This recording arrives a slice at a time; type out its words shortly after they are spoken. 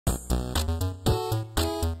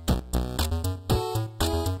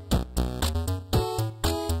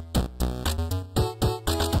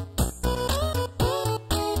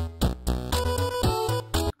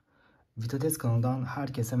Patates kanalından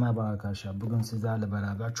herkese merhaba arkadaşlar. Bugün sizlerle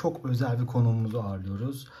beraber çok özel bir konuğumuzu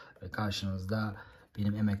ağırlıyoruz. Ve karşınızda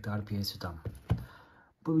benim emektar Vitam.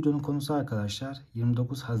 Bu videonun konusu arkadaşlar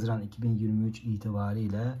 29 Haziran 2023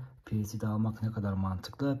 itibariyle Vita almak ne kadar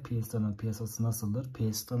mantıklı? Vita'nın piyasası nasıldır?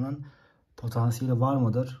 Vita'nın potansiyeli var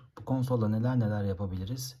mıdır? Bu konsolda neler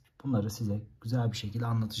yapabiliriz? Bunları size güzel bir şekilde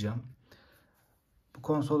anlatacağım. Bu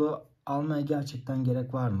konsolu almaya gerçekten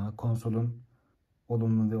gerek var mı? Konsolun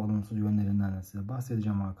olumlu ve olumsuz yönlerinden de size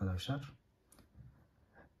bahsedeceğim arkadaşlar.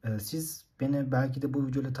 Siz beni belki de bu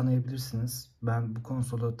videoyla tanıyabilirsiniz. Ben bu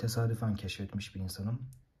konsolu tesadüfen keşfetmiş bir insanım.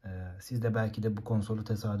 Siz de belki de bu konsolu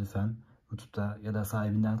tesadüfen YouTube'da ya da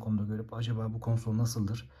sahibinden.com'da görüp acaba bu konsol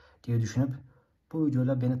nasıldır diye düşünüp bu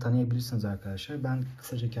videoyla beni tanıyabilirsiniz arkadaşlar. Ben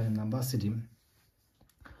kısaca kendimden bahsedeyim.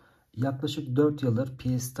 Yaklaşık 4 yıldır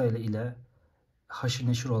Vita ile haşır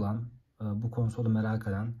neşir olan, bu konsolu merak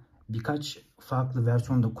eden, birkaç farklı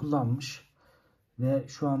versiyonda kullanmış ve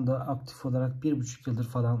şu anda aktif olarak 1,5 yıldır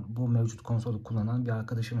falan bu mevcut konsolu kullanan bir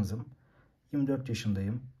arkadaşınızım. 24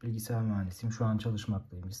 yaşındayım. Bilgisayar mühendisiyim. Şu an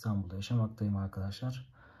çalışmaktayım. İstanbul'da yaşamaktayım arkadaşlar.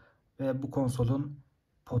 Ve bu konsolun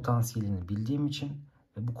potansiyelini bildiğim için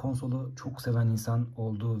ve bu konsolu çok seven insan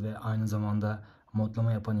olduğu ve aynı zamanda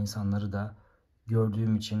modlama yapan insanları da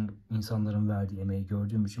gördüğüm için, insanların verdiği emeği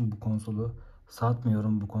gördüğüm için bu konsolu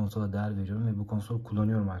satmıyorum. Bu konsola değer veriyorum ve bu konsolu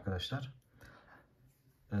kullanıyorum arkadaşlar.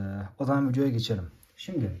 O zaman videoya geçelim.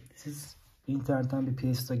 Şimdi siz internetten bir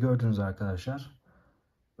piyasada gördünüz arkadaşlar.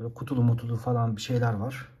 Böyle kutulu mutulu falan bir şeyler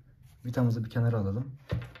var. Vitamızı bir kenara alalım.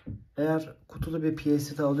 Eğer kutulu bir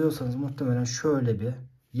piyasada alıyorsanız muhtemelen şöyle bir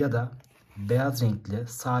ya da beyaz renkli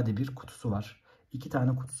sade bir kutusu var. 2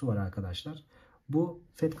 tane kutusu var arkadaşlar. Bu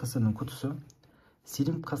FET kasanın kutusu.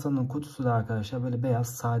 Slim kasanın kutusu da arkadaşlar böyle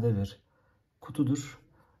beyaz sade bir kutudur.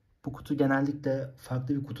 Bu kutu genellikle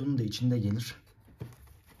farklı bir kutunun da içinde gelir.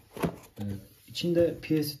 İçinde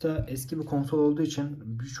piyasada eski bir konsol olduğu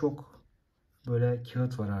için birçok böyle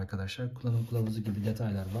kağıt var arkadaşlar. Kullanım kılavuzu gibi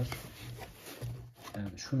detaylar var. Yani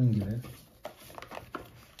şunun gibi.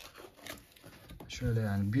 Şöyle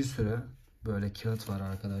yani bir sürü böyle kağıt var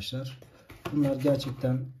arkadaşlar. Bunlar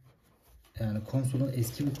gerçekten yani konsolun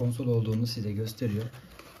eski bir konsol olduğunu size gösteriyor.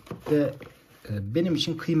 Ve benim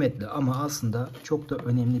için kıymetli ama aslında çok da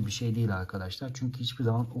önemli bir şey değil arkadaşlar. Çünkü hiçbir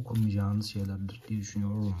zaman okumayacağınız şeylerdir diye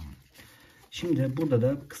düşünüyorum. Şimdi burada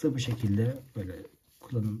da kısa bir şekilde böyle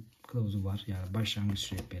kullanım kılavuzu var. Yani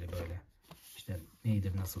başlangıç rehberi böyle. İşte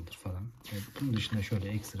nedir, nasıldır falan. Bunun dışında şöyle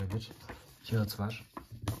ekstra bir kağıt var.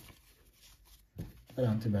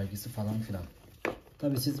 Garanti belgesi falan filan.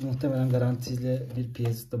 Tabi siz muhtemelen garantili bir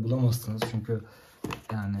piyasada bulamazsınız. Çünkü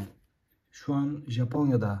yani şu an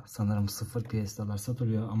Japonya'da sanırım sıfır piyasalar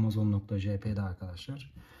satılıyor. Amazon.jp'de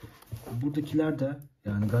arkadaşlar. Buradakiler de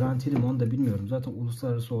yani garantili mi onu da bilmiyorum. Zaten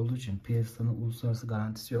uluslararası olduğu için piyasanın uluslararası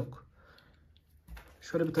garantisi yok.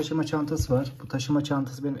 Şöyle bir taşıma çantası var. Bu taşıma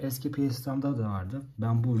çantası benim eski piyasamda da vardı.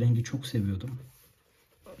 Ben bu rengi çok seviyordum.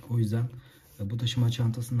 O yüzden bu taşıma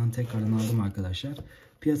çantasından tekrardan aldım arkadaşlar.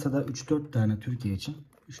 Piyasada 3-4 tane Türkiye için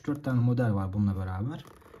 3-4 tane model var bununla beraber.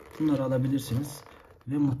 Bunları alabilirsiniz.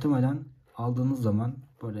 Ve muhtemelen aldığınız zaman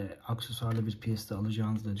böyle aksesuarlı bir piyasada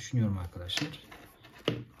alacağınızı da düşünüyorum arkadaşlar.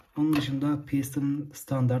 Onun dışında piyasanın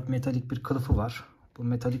standart metalik bir kılıfı var. Bu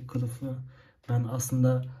metalik kılıfı ben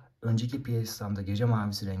aslında önceki piyasamda gece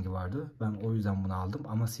mavisi rengi vardı. Ben o yüzden bunu aldım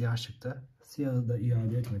ama siyah çıktı. Siyahı da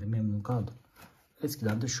iade etmedim, memnun kaldım.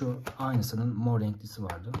 Eskiden de şu aynısının mor renklisi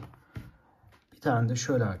vardı. Bir tane de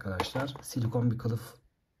şöyle arkadaşlar silikon bir kılıf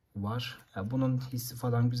var. Yani bunun hissi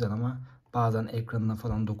falan güzel ama bazen ekranına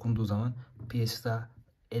falan dokunduğu zaman piyasada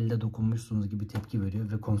elle dokunmuşsunuz gibi tepki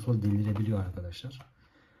veriyor ve konsol delirebiliyor arkadaşlar.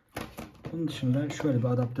 Bunun dışında şöyle bir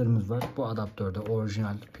adaptörümüz var. Bu adaptör de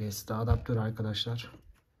orijinal piyasada adaptör arkadaşlar.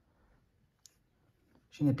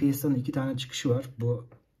 Şimdi piyasanın 2 tane çıkışı var. Bu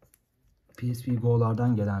PSP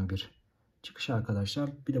Go'lardan gelen bir çıkış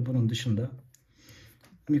arkadaşlar. Bir de bunun dışında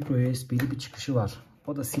micro USB'li bir çıkışı var.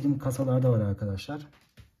 O da slim kasalarda var arkadaşlar.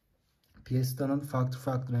 Piyasa'nın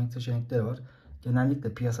farklı renk seçenekleri var.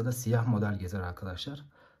 Genellikle piyasada siyah model gezer arkadaşlar.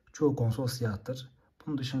 Çoğu konsol siyahtır.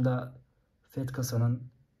 Bunun dışında FET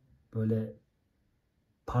kasanın böyle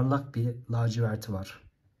parlak bir laciverti var.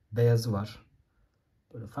 Beyazı var.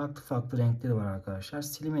 Böyle farklı renkleri var arkadaşlar.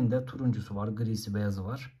 Slim'in de turuncusu var, grisi, beyazı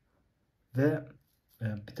var. Ve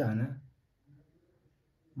bir tane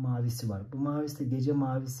mavisi var. Bu mavisi de gece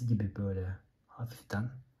mavisi gibi böyle hafiften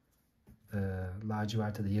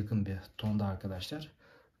laciverte de yakın bir tonda arkadaşlar.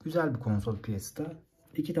 Güzel bir konsol piyasada.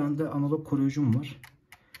 2 tane de analog koruyucum var.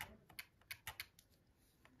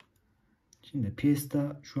 Şimdi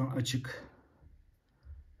piyasada şu an açık.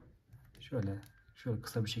 Şöyle Şöyle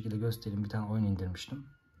kısa bir şekilde göstereyim. Bir tane oyun indirmiştim.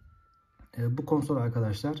 Bu konsol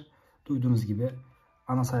arkadaşlar duyduğunuz gibi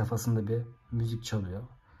ana sayfasında bir müzik çalıyor.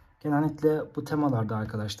 Genellikle bu temalarda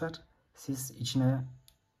arkadaşlar siz içine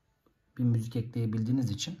bir müzik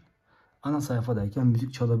ekleyebildiğiniz için ana sayfadayken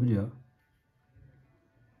müzik çalabiliyor.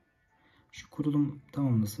 Şu kurulum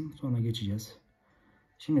tamamlasın, sonra geçeceğiz.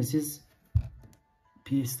 Şimdi siz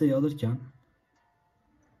PS'yi alırken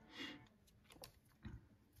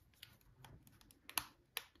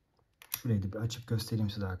şurayı da bir açıp göstereyim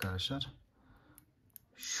size arkadaşlar.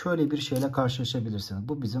 Şöyle bir şeyle karşılaşabilirsiniz.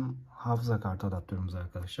 Bu bizim hafıza kartı adaptörümüz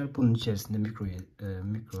arkadaşlar. Bunun içerisinde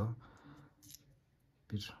mikro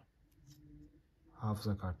bir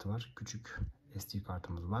hafıza kartı var. Küçük SD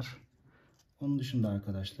kartımız var. Onun dışında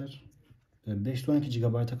arkadaşlar 512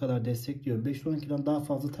 GB'a kadar destekliyor. 512'den daha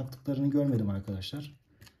fazla taktıklarını görmedim arkadaşlar.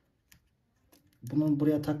 Bunun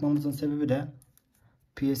buraya takmamızın sebebi de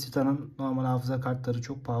PS Vita'nın normal hafıza kartları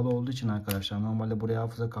çok pahalı olduğu için arkadaşlar. Normalde buraya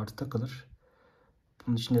hafıza kartı takılır.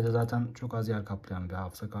 Bunun içinde de zaten çok az yer kaplayan bir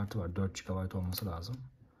hafıza kartı var. 4 GB olması lazım.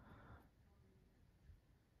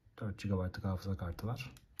 4 GB'lık hafıza kartı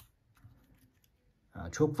var.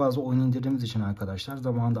 Yani çok fazla oyun indirdiğimiz için arkadaşlar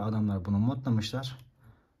zamanında adamlar bunu modlamışlar.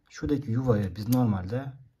 Şuradaki yuvaya biz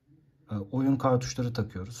normalde oyun kartuşları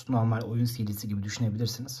takıyoruz. Normal oyun CD'si gibi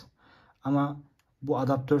düşünebilirsiniz. Ama bu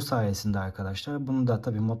adaptör sayesinde arkadaşlar bunu da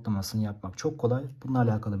tabii modlamasını yapmak çok kolay. Bununla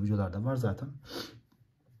alakalı videolar da var zaten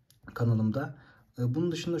kanalımda.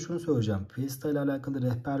 Bunun dışında şunu söyleyeceğim. Vita ile alakalı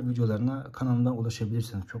rehber videolarına kanalımdan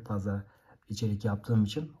ulaşabilirsiniz. Çok fazla içerik yaptığım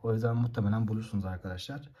için. O yüzden muhtemelen bulursunuz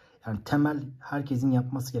arkadaşlar. Yani temel herkesin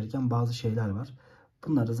yapması gereken bazı şeyler var.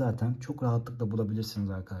 Bunları zaten çok rahatlıkla bulabilirsiniz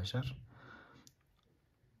arkadaşlar.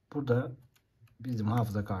 Burada bizim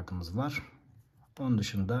hafıza kartımız var. Onun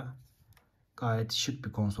dışında gayet şık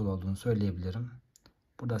bir konsol olduğunu söyleyebilirim.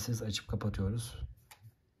 Burada ses açıp kapatıyoruz.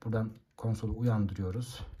 Buradan konsolu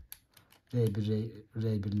uyandırıyoruz. R1,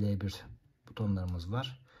 R1, L1 butonlarımız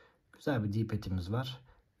var. Güzel bir D-pad'imiz var.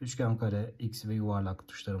 Üçgen, kare, X ve yuvarlak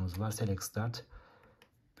tuşlarımız var. Select Start.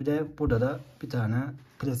 Bir de burada da bir tane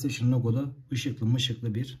PlayStation logolu ışıklı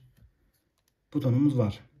mışıklı bir butonumuz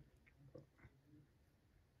var.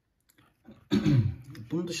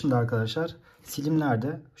 Bunun dışında arkadaşlar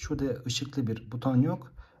silimlerde şurada ışıklı bir buton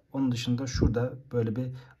yok. Onun dışında şurada böyle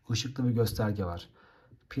bir ışıklı bir gösterge var.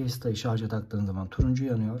 PS'yi şarja taktığınız zaman turuncu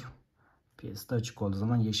yanıyor. PS'de açık olduğu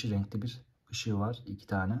zaman yeşil renkli bir ışığı var. 2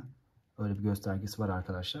 tane. Öyle bir göstergesi var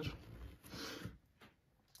arkadaşlar.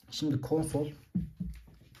 Şimdi konsol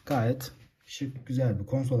gayet şık, güzel bir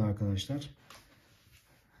konsol arkadaşlar.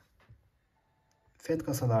 FAT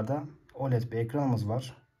kasalarda OLED bir ekranımız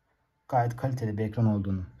var. Gayet kaliteli bir ekran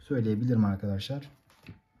olduğunu söyleyebilirim arkadaşlar.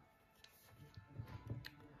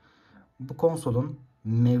 Bu konsolun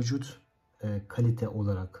mevcut kalite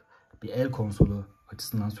olarak bir el konsolu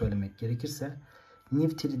açısından söylemek gerekirse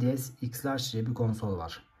New 3DS X-Large diye bir konsol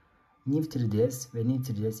var. New 3DS ve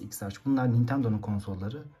New 3DS X-Large bunlar Nintendo'nun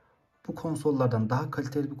konsolları. Bu konsollardan daha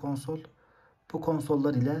kaliteli bir konsol. Bu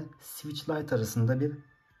konsollar ile Switch Lite arasında bir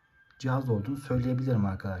cihaz olduğunu söyleyebilirim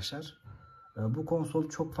arkadaşlar. Bu konsol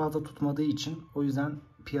çok fazla tutmadığı için o yüzden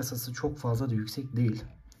piyasası çok fazla da yüksek değil.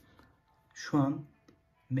 Şu an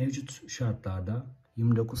mevcut şartlarda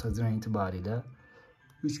 29 Haziran itibariyle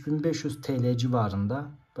 3500 TL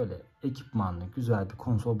civarında böyle ekipmanlı güzel bir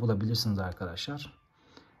konsol bulabilirsiniz arkadaşlar.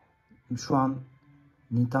 Şu an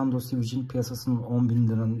Nintendo Switch'in piyasasının 10.000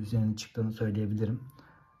 liranın üzerine çıktığını söyleyebilirim.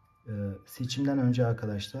 Seçimden önce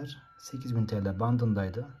arkadaşlar 8.000 TL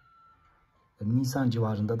bandındaydı. Nisan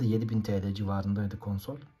civarında da 7.000 TL civarındaydı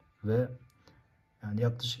konsol. Ve yani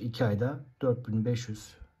yaklaşık 2 ayda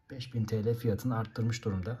 4.500-5.000 TL fiyatını arttırmış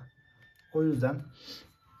durumda. O yüzden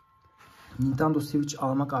Nintendo Switch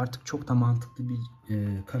almak artık çok da mantıklı bir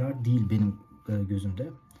karar değil benim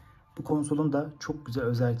gözümde. Bu konsolun da çok güzel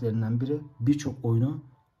özelliklerinden biri birçok oyunu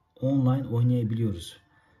online oynayabiliyoruz.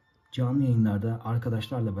 Canlı yayınlarda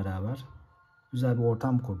arkadaşlarla beraber güzel bir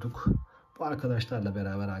ortam kurduk. Bu arkadaşlarla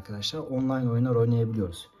beraber arkadaşlar online oyunlar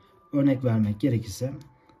oynayabiliyoruz. Örnek vermek gerekirse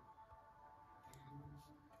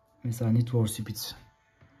mesela Need for Speed,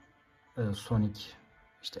 Sonic,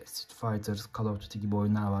 işte Street Fighter, Call of Duty gibi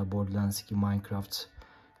oyunlar var. Borderlands 2, Minecraft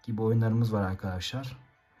gibi oyunlarımız var arkadaşlar.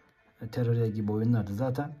 Terraria gibi oyunları da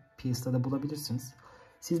zaten PS'de bulabilirsiniz.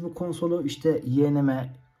 Siz bu konsolu işte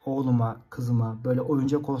yeğenime, oğluma, kızıma böyle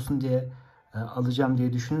oyuncak olsun diye alacağım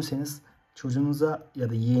diye düşünürseniz çocuğunuza ya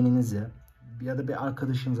da yeğeninize ya da bir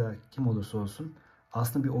arkadaşınıza kim olursa olsun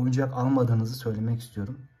aslında bir oyuncak almadığınızı söylemek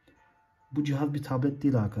istiyorum. Bu cihaz bir tablet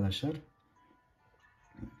değil arkadaşlar.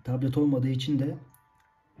 Tablet olmadığı için de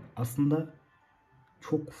aslında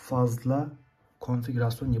çok fazla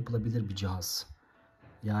konfigürasyon yapılabilir bir cihaz.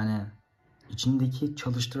 Yani içindeki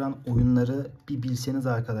çalıştıran oyunları bir bilseniz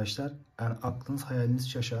arkadaşlar, yani aklınız hayaliniz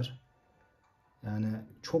şaşar. Yani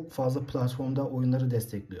çok fazla platformda oyunları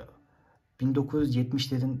destekliyor.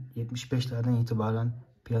 1970'lerin 75'lerden itibaren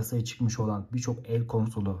piyasaya çıkmış olan birçok ev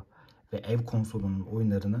konsolu ve ev konsolunun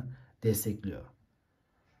oyunlarını destekliyor.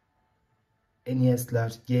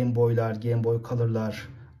 NES'ler, Game Boy'lar, Game Boy Color'lar,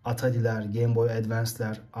 Atari'ler, Game Boy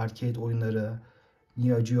Advance'ler, arcade oyunları,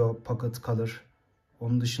 Neo Geo Pocket Color.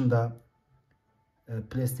 Onun dışında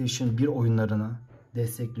PlayStation 1 oyunlarını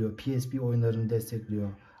destekliyor. PSP oyunlarını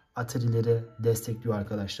destekliyor. Atari'leri destekliyor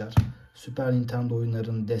arkadaşlar. Super Nintendo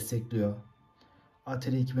oyunlarını destekliyor.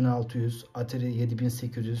 Atari 2600, Atari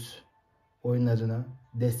 7800 oyunlarını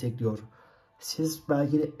destekliyor. Siz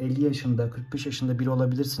belki de 50 yaşında, 45 yaşında biri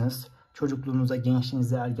olabilirsiniz. Çocukluğunuzda,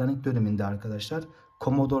 gençliğinizde, ergenlik döneminde arkadaşlar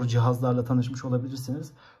Commodore cihazlarla tanışmış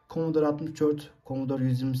olabilirsiniz. Commodore 64, Commodore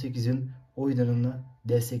 128'in oyunlarını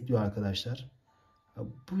destekliyor arkadaşlar.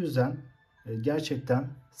 Bu yüzden gerçekten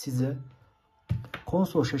sizi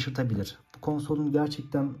konsol şaşırtabilir. Bu konsolun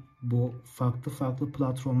gerçekten bu farklı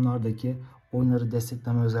platformlardaki oyunları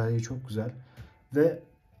destekleme özelliği çok güzel. Ve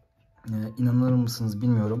inanır mısınız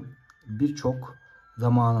bilmiyorum, birçok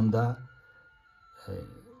zamanında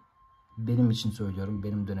benim için söylüyorum,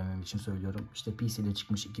 benim dönemim için söylüyorum. İşte PC ile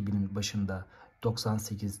çıkmış 2000'in başında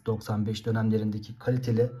 98-95 dönemlerindeki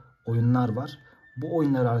kaliteli oyunlar var. Bu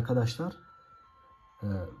oyunları arkadaşlar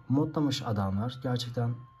modlamış adamlar.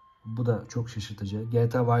 Gerçekten bu da çok şaşırtıcı.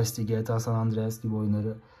 GTA Vice City, GTA San Andreas gibi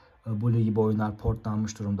oyunları, Bully gibi oyunlar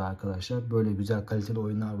portlanmış durumda arkadaşlar. Böyle güzel kaliteli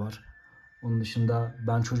oyunlar var. Onun dışında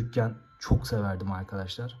ben çocukken çok severdim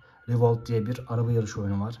arkadaşlar. Revolt diye bir araba yarışı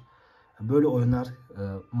oyunu var. Böyle oyunlar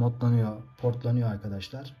modlanıyor, portlanıyor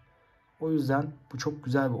arkadaşlar. O yüzden bu çok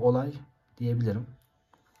güzel bir olay diyebilirim.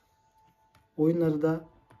 Oyunları da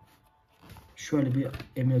şöyle bir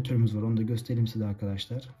emülatörümüz var. Onu da göstereyim size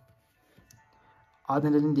arkadaşlar.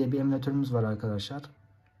 Adrenalin diye bir emülatörümüz var arkadaşlar.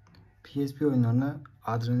 PSP oyunlarını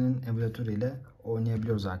Adrenalin emülatörü ile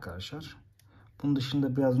oynayabiliyoruz arkadaşlar. Bunun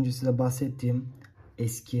dışında biraz önce size bahsettiğim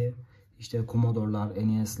eski işte Commodore'lar,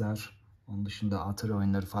 NES'ler, onun dışında Atari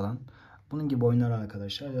oyunları falan. Bunun gibi oyunlar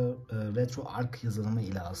arkadaşlar RetroArch yazılımı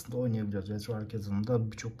ile aslında oynayabiliyoruz. RetroArch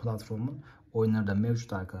yazılımında birçok platformun oyunları da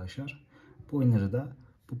mevcut arkadaşlar. Bu oyunları da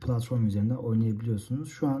bu platform üzerinde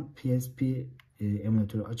oynayabiliyorsunuz. Şu an PSP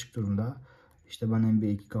emülatörü açık durumda. İşte ben NBA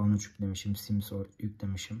 2K13 yüklemişim, Sims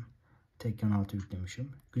yüklemişim, Tekken 6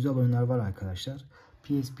 yüklemişim. Güzel oyunlar var arkadaşlar.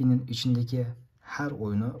 PSP'nin içindeki her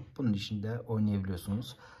oyunu bunun içinde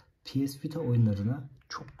oynayabiliyorsunuz. PS Vita oyunlarına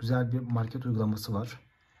çok güzel bir market uygulaması var.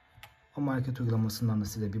 O market uygulamasından da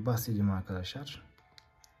size bir bahsedeyim arkadaşlar.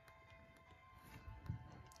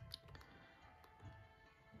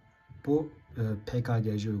 Bu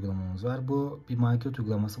PKGC uygulamamız var. Bu bir market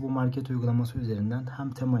uygulaması. Bu market uygulaması üzerinden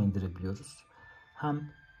hem tema indirebiliyoruz,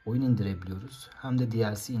 hem oyun indirebiliyoruz, hem de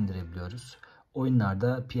DLC indirebiliyoruz.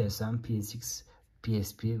 Oyunlarda PSN, PSX,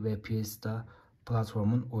 PSP ve PS Vita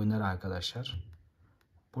platformun oyunları arkadaşlar.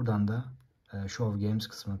 Buradan da Show Games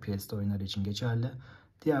kısmı PS Vita oyunları için geçerli.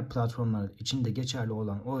 Diğer platformlar için de geçerli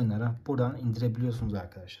olan oyunları buradan indirebiliyorsunuz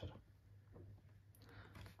arkadaşlar.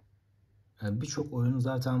 Birçok oyunu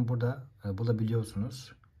zaten burada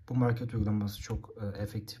bulabiliyorsunuz. Bu market uygulaması çok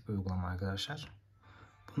efektif bir uygulama arkadaşlar.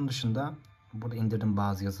 Bunun dışında burada indirdiğim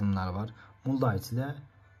bazı yazılımlar var. Moonlight ile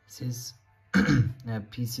siz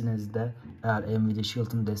PC'nizde eğer Nvidia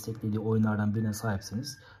Shield'ın desteklediği oyunlardan birine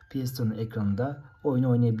sahipseniz PS'nin ekranında oyunu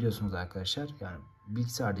oynayabiliyorsunuz arkadaşlar. Yani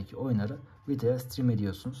bilgisayardaki oyunları Vita'ya stream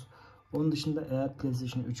ediyorsunuz. Onun dışında eğer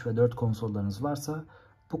PlayStation 3 ve 4 konsollarınız varsa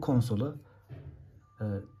bu konsolu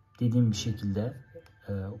dediğim bir şekilde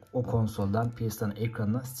o konsoldan PS'nin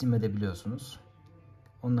ekranına stream edebiliyorsunuz.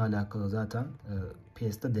 Onunla alakalı zaten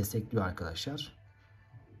PS'de destekliyor arkadaşlar.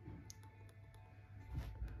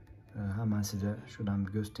 Hemen size şuradan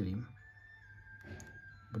bir göstereyim.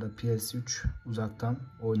 Burada PS3 uzaktan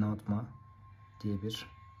oynatma diye bir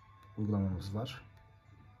uygulamamız var.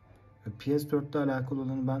 PS4 ile alakalı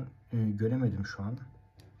olanı ben göremedim şu an.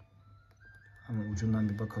 Ama ucundan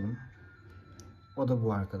bir bakalım. O da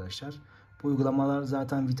bu arkadaşlar. Bu uygulamalar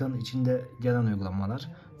zaten Vita'nın içinde gelen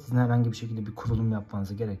uygulamalar. Sizin herhangi bir şekilde bir kurulum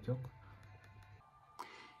yapmanıza gerek yok.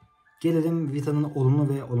 Gelelim Vita'nın olumlu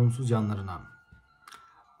ve olumsuz yanlarına.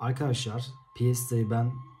 Arkadaşlar PS'yi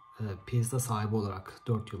ben PS'de sahibi olarak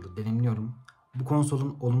 4 yıldır deneyimliyorum. Bu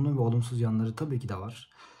konsolun olumlu ve olumsuz yanları tabii ki de var.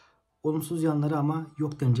 Olumsuz yanları ama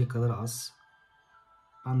yok denecek kadar az.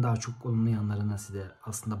 Ben daha çok olumlu yanlarına size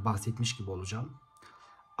aslında bahsetmiş gibi olacağım.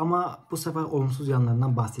 Ama bu sefer olumsuz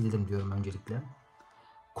yanlarından bahsedelim diyorum öncelikle.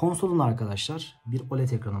 Konsolun arkadaşlar bir OLED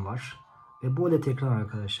ekranı var. Ve bu OLED ekran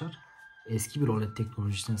arkadaşlar eski bir OLED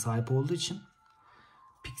teknolojisine sahip olduğu için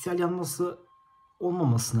piksel yanması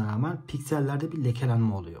olmamasına rağmen piksellerde bir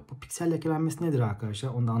lekelenme oluyor. Bu piksel lekelenmesi nedir arkadaşlar?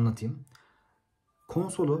 Onu da anlatayım.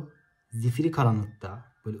 Konsolu zifiri karanlıkta,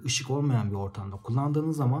 böyle ışık olmayan bir ortamda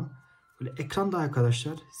kullandığınız zaman böyle ekranda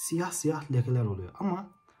arkadaşlar siyah siyah lekeler oluyor. Ama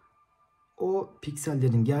o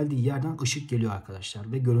piksellerin geldiği yerden ışık geliyor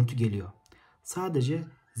arkadaşlar ve görüntü geliyor. Sadece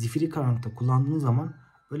zifiri karanlıkta kullandığınız zaman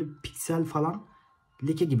böyle piksel falan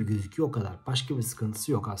leke gibi gözüküyor, o kadar. Başka bir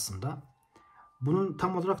sıkıntısı yok aslında. Bunun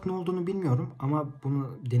tam olarak ne olduğunu bilmiyorum ama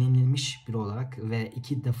bunu deneyimlemiş biri olarak ve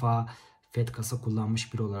 2 defa FET kasa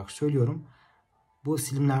kullanmış biri olarak söylüyorum. Bu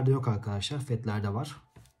slimlerde yok arkadaşlar, FET'lerde var.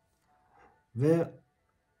 Ve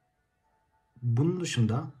bunun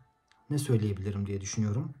dışında ne söyleyebilirim diye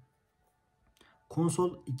düşünüyorum.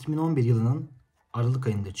 Konsol 2011 yılının Aralık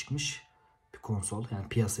ayında çıkmış bir konsol. Yani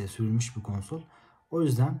piyasaya sürülmüş bir konsol. O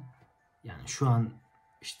yüzden yani şu an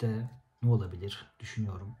işte ne olabilir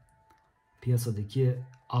düşünüyorum. Piyasadaki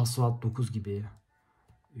Asphalt 9 gibi,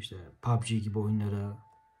 işte PUBG gibi oyunları,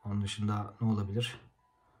 onun dışında ne olabilir?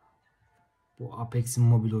 Bu Apex'in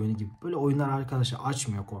mobil oyunu gibi böyle oyunlar arkadaşlar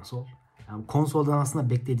açmıyor konsol. Yani konsoldan aslında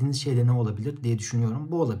beklediğiniz şey de ne olabilir diye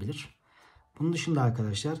düşünüyorum. Bu olabilir. Bunun dışında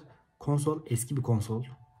arkadaşlar konsol eski bir konsol.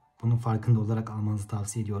 Bunun farkında olarak almanızı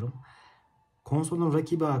tavsiye ediyorum. Konsolun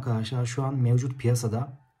rakibi arkadaşlar şu an mevcut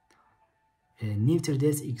piyasada New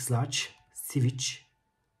 3ds X-Large, Switch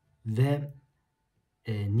ve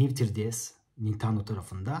New 3ds Nintendo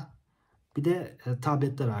tarafında. Bir de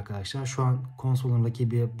tabletler arkadaşlar. Şu an konsolun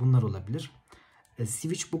rakibi bunlar olabilir.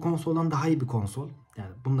 Switch bu konsoldan daha iyi bir konsol.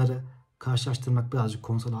 Yani bunları karşılaştırmak birazcık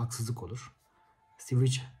konsola haksızlık olur.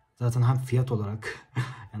 Switch zaten hem fiyat olarak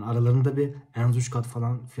yani aralarında bir en az 3 kat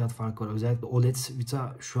falan fiyat farkı var. Özellikle OLED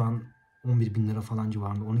Vita şu an 11.000 lira falan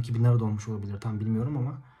civarında. 12.000 lira da olmuş olabilir, tam bilmiyorum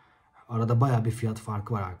ama arada baya bir fiyat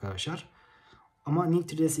farkı var arkadaşlar. Ama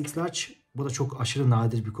New 3ds X-Large bu da çok aşırı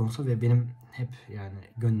nadir bir konsol ve benim hep yani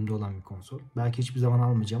gönlümde olan bir konsol. Belki hiçbir zaman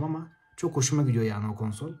almayacağım ama çok hoşuma gidiyor yani o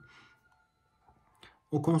konsol.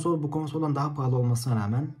 O konsol bu konsoldan daha pahalı olmasına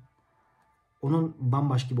rağmen onun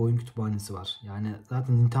bambaşka bir oyun kütüphanesi var. Yani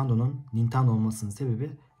zaten Nintendo'nun Nintendo olmasının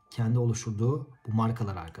sebebi kendi oluşturduğu bu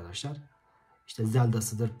markalar arkadaşlar. İşte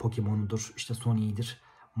Zelda'sıdır, Pokemon'udur, işte Sony'dir,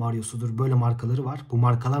 Mario'sudur, böyle markaları var. Bu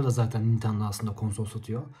markalar da zaten Nintendo aslında konsol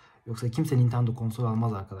satıyor. Yoksa kimse Nintendo konsol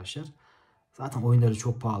almaz arkadaşlar. Zaten oyunları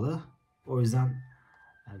çok pahalı. O yüzden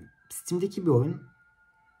yani Steam'deki bir oyun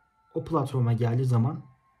o platforma geldiği zaman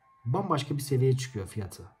bambaşka bir seviyeye çıkıyor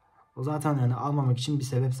fiyatı. O zaten yani almamak için bir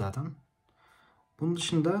sebep zaten. Bunun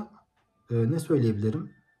dışında ne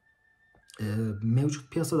söyleyebilirim?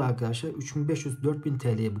 Mevcut piyasada arkadaşlar 3500-4000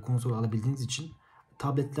 TL'ye bu konsolu alabildiğiniz için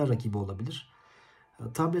tabletler rakibi olabilir.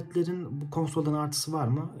 Tabletlerin bu konsoldan artısı var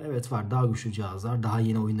mı? Evet var. Daha güçlü cihazlar, daha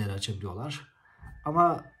yeni oyunları açabiliyorlar.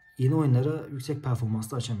 Ama yeni oyunları yüksek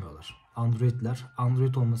performansla açamıyorlar.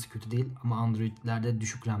 Android olması kötü değil ama Android'lerde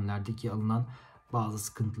düşük RAM'lerdeki alınan bazı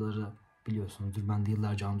sıkıntıları biliyorsunuzdur. Ben de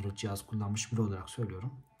yıllarca Android cihaz kullanmış biri olarak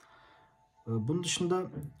söylüyorum. Bunun dışında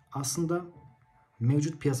aslında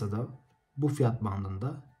mevcut piyasada bu fiyat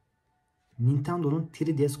bandında Nintendo'nun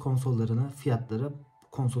 3DS konsollarının fiyatları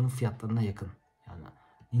konsolun fiyatlarına yakın. Yani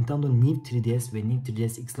Nintendo'nun New 3DS ve New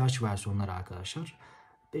 3DS X-Large versiyonları arkadaşlar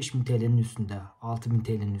 5000 TL'nin üstünde, 6000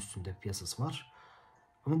 TL'nin üstünde piyasası var.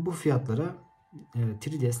 Ama bu fiyatlara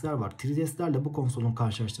 3DS'ler var. 3DS'lerle bu konsolun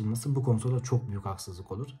karşılaştırılması bu konsola çok büyük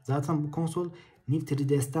haksızlık olur. Zaten bu konsol New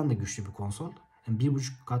 3DS'ten de güçlü bir konsol. Yani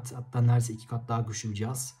 1,5 kat, hatta neredeyse 2 kat daha güçlü bir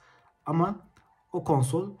cihaz. Ama o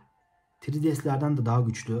konsol 3DS'lerden de daha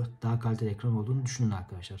güçlü, daha kaliteli ekran olduğunu düşünün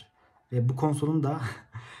arkadaşlar. Ve bu konsolun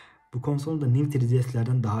da New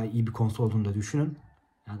 3DS'lerden daha iyi bir konsol olduğunu da düşünün.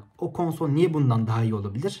 Yani o konsol niye bundan daha iyi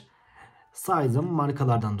olabilir? Sadece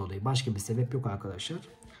markalardan dolayı. Başka bir sebep yok arkadaşlar.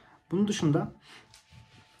 Bunun dışında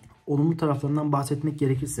olumlu taraflarından bahsetmek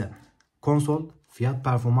gerekirse konsol fiyat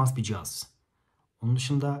performans bir cihaz. Onun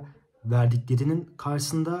dışında verdiklerinin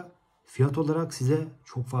karşısında fiyat olarak size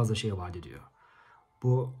çok fazla şey vaat ediyor.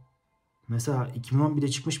 Bu mesela 2011'de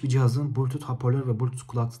çıkmış bir cihazın Bluetooth hoparlör ve Bluetooth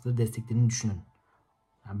kulaklıkları desteklediğini düşünün.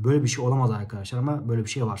 Yani böyle bir şey olamaz arkadaşlar ama böyle bir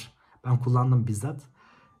şey var. Ben kullandım bizzat.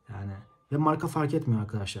 Yani ve marka fark etmiyor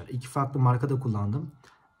arkadaşlar. 2 farklı marka da kullandım.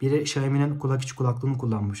 Biri Xiaomi'nin kulak içi kulaklığını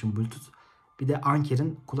kullanmışım Bluetooth. Bir de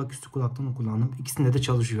Anker'in kulak üstü kulaklığını kullandım. İkisinde de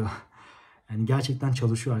çalışıyor. Yani gerçekten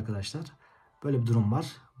çalışıyor arkadaşlar. Böyle bir durum var.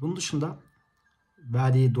 Bunun dışında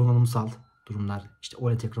verdiği donanımsal durumlar, işte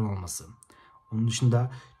OLED ekran olması, onun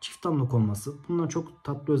dışında çift unlock olması, bunlar çok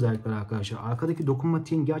tatlı özellikler arkadaşlar. Arkadaki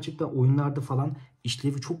dokunmatiğin gerçekten oyunlarda falan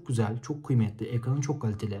işlevi çok güzel, çok kıymetli, ekranı çok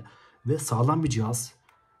kaliteli ve sağlam bir cihaz.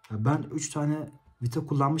 Ben 3 tane Vita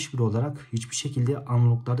kullanmış biri olarak hiçbir şekilde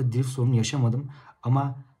analoglarda drift sorunu yaşamadım.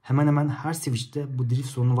 Ama hemen hemen her switch'te bu drift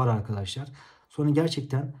sorunu var arkadaşlar. Sonra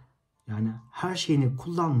gerçekten yani her şeyini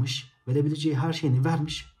kullanmış, verebileceği her şeyini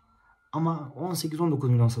vermiş. Ama 18-19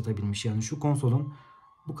 milyon satabilmiş. Yani şu konsolun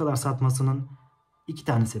bu kadar satmasının 2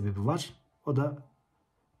 tane sebebi var. O da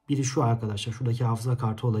biri şu arkadaşlar, şuradaki hafıza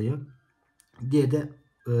kartı olayı. Diğeri de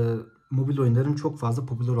mobil oyunların çok fazla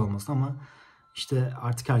popüler olması, ama işte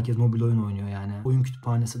artık herkes mobil oyun oynuyor yani. Oyun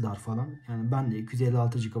kütüphanesi dar falan. Yani ben de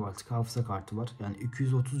 256 GB'lık hafıza kartı var. Yani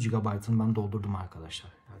 230 GB'ını ben doldurdum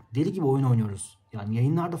arkadaşlar. Yani deli gibi oyun oynuyoruz. Yani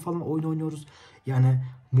yayınlarda falan oyun oynuyoruz. Yani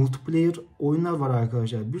multiplayer oyunlar var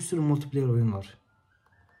arkadaşlar. Bir sürü multiplayer oyun var.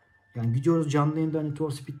 Yani gidiyoruz canlı yayında Need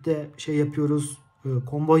for Speed'de şey yapıyoruz.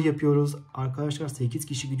 Konvoy yapıyoruz. Arkadaşlar 8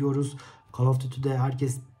 kişi gidiyoruz. Call of Duty'de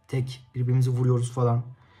herkes tek, birbirimizi vuruyoruz falan.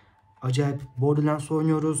 Acayip Borderlands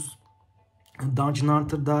oynuyoruz. Dungeon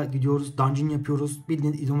Hunter'da gidiyoruz. Dungeon yapıyoruz.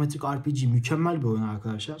 Bildiğiniz izometrik RPG. Mükemmel bir oyun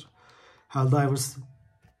arkadaşlar. Helldivers,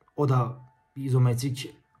 o da bir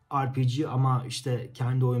izometrik RPG ama işte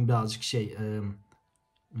kendi oyun birazcık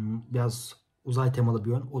biraz uzay temalı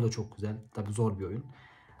bir oyun. O da çok güzel. Tabi zor bir oyun.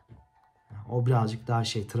 O birazcık daha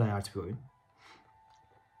tryhard bir oyun.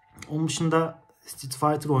 Onun dışında Street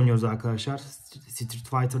Fighter oynuyoruz arkadaşlar. Street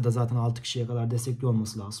Fighter'da zaten 6 kişiye kadar destekli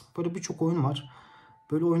olması lazım. Böyle birçok oyun var.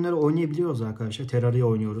 Böyle oyunları oynayabiliyoruz arkadaşlar. Terraria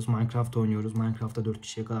oynuyoruz. Minecraft oynuyoruz. Minecraft'ta 4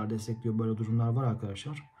 kişiye kadar destekliyor. Böyle durumlar var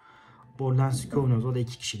arkadaşlar. Borderlands 2 oynuyoruz. O da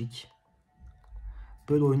 2 kişilik.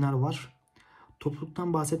 Böyle oyunlar var.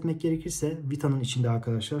 Topluluktan bahsetmek gerekirse Vita'nın içinde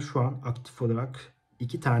arkadaşlar şu an aktif olarak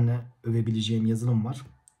 2 tane övebileceğim yazılım var.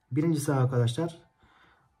 Birincisi arkadaşlar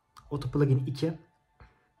Auto Plugin 2.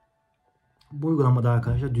 Bu uygulamada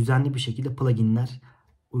arkadaşlar düzenli bir şekilde pluginler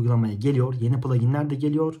uygulamaya geliyor. Yeni pluginler de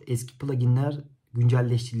geliyor. Eski pluginler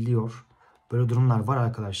güncelleştiriliyor. Böyle durumlar var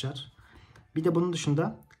arkadaşlar. Bir de bunun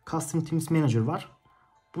dışında Custom Themes Manager var.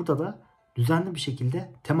 Burada da düzenli bir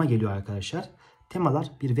şekilde tema geliyor arkadaşlar.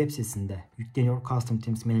 Temalar bir web sitesinde yükleniyor. Custom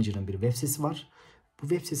Themes Manager'ın bir web sitesi var. Bu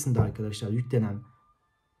web sitesinde arkadaşlar yüklenen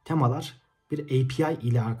temalar bir API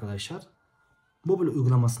ile arkadaşlar mobil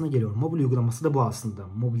uygulamasına geliyor. Mobil uygulaması da bu aslında.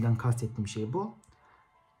 Mobilden kastettiğim şey bu.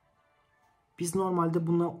 Biz normalde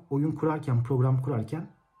bununla oyun kurarken, program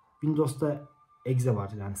kurarken Windows'ta exe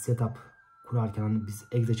var. Yani setup kurarken hani biz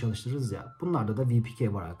exe çalıştırırız ya. Bunlarda da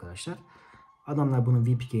VPK var arkadaşlar. Adamlar bunu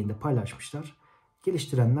VPK'inde paylaşmışlar.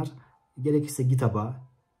 Geliştirenler gerekirse GitHub'a,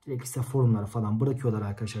 gerekirse forumlara falan bırakıyorlar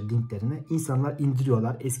arkadaşlar linklerini. İnsanlar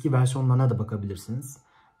indiriyorlar. Eski versiyonlarına da bakabilirsiniz.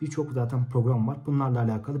 Birçok zaten program var. Bunlarla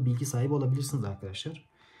alakalı bilgi sahibi olabilirsiniz arkadaşlar.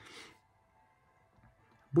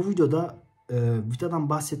 Bu videoda Vita'dan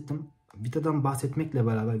bahsettim. Vita'dan bahsetmekle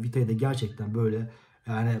beraber Vita'yı da gerçekten böyle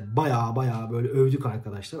yani baya böyle övdük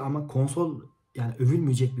arkadaşlar. Ama konsol yani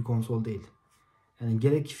övülmeyecek bir konsol değil. Yani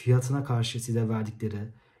gerek fiyatına karşı size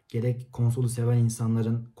verdikleri, gerek konsolu seven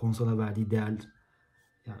insanların konsola verdiği değer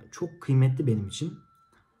yani çok kıymetli benim için.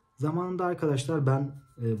 Zamanında arkadaşlar ben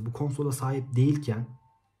bu konsola sahip değilken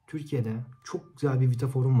Türkiye'de çok güzel bir Vita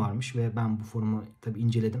forum varmış ve ben bu forumu tabi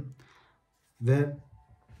inceledim. Ve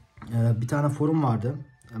bir tane forum vardı.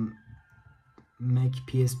 Mac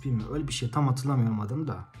PSP mi? Öyle bir şey, tam hatırlamıyorum adını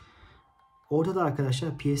da. Orada da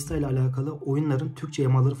arkadaşlar PS ile alakalı oyunların Türkçe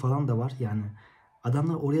yamaları falan da var. Yani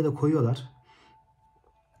adamlar oraya da koyuyorlar.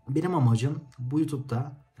 Benim amacım bu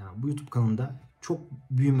YouTube'da, yani bu YouTube kanalında çok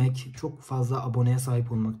büyümek, çok fazla aboneye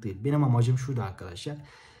sahip olmak değil. Benim amacım şurada arkadaşlar.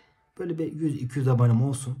 Böyle bir 100-200 abonem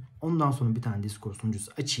olsun. Ondan sonra bir tane Discord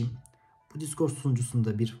sunucusu açayım. Bu Discord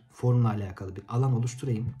sunucusunda bir forumla alakalı bir alan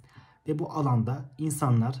oluşturayım. Ve bu alanda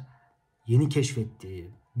insanlar yeni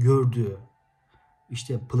keşfettiği, gördüğü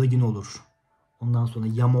işte plugin olur. Ondan sonra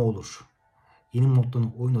yama olur. Yeni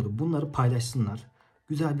modların oyunları, bunları paylaşsınlar.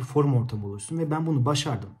 Güzel bir forum ortamı oluşsun ve ben bunu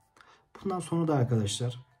başardım. Bundan sonra da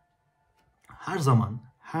arkadaşlar her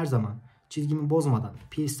zaman çizgimi bozmadan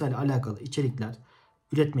PS ile alakalı içerikler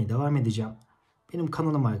üretmeye devam edeceğim. Benim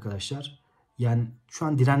kanalım arkadaşlar. Yani şu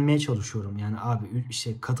an direnmeye çalışıyorum. Yani abi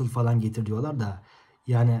işte katıl falan getir diyorlar da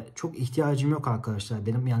yani çok ihtiyacım yok arkadaşlar.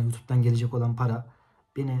 Benim yani YouTube'dan gelecek olan para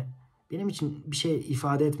benim için bir şey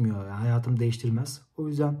ifade etmiyor. Yani hayatımı değiştirmez. O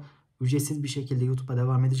yüzden ücretsiz bir şekilde YouTube'a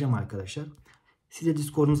devam edeceğim arkadaşlar. Siz de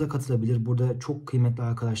Discord'umuza katılabilir. Burada çok kıymetli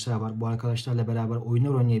arkadaşlar var. Bu arkadaşlarla beraber oyunlar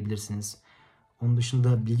oynayabilirsiniz. Onun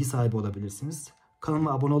dışında bilgi sahibi olabilirsiniz.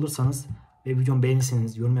 Kanalıma abone olursanız ve videomu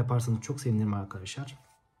beğenirseniz, yorum yaparsanız çok sevinirim arkadaşlar.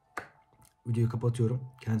 Videoyu kapatıyorum.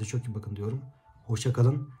 Kendinize çok iyi bakın diyorum. Hoşça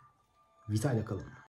kalın. Vita ile kalın.